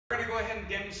go ahead and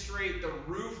demonstrate the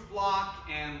roof block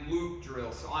and loop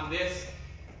drill. So on this,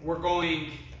 we're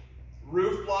going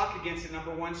roof block against the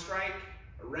number 1 strike,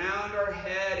 around our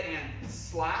head and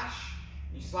slash.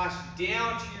 You slash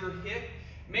down to your hip.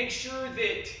 Make sure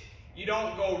that you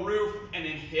don't go roof and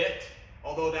then hit,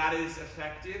 although that is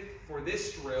effective. For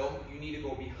this drill, you need to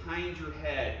go behind your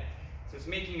head. So it's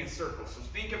making a circle. So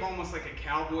think of almost like a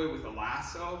cowboy with a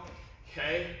lasso.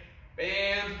 Okay,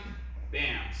 bam,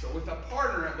 bam. So with a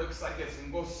partner, it looks like this.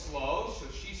 And go slow. So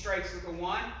she strikes with a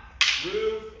 1,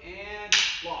 roof, and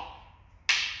block.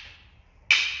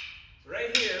 So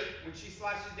right here, when she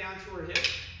slashes down to her hip,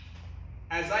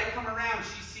 as I come around,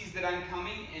 she sees that I'm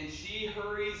coming, and she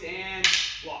hurries and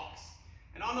blocks.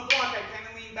 And on the block, I kind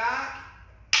of lean back,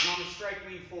 and on the strike,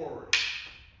 lean forward.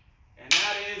 And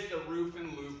that is the roof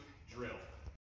and loop drill.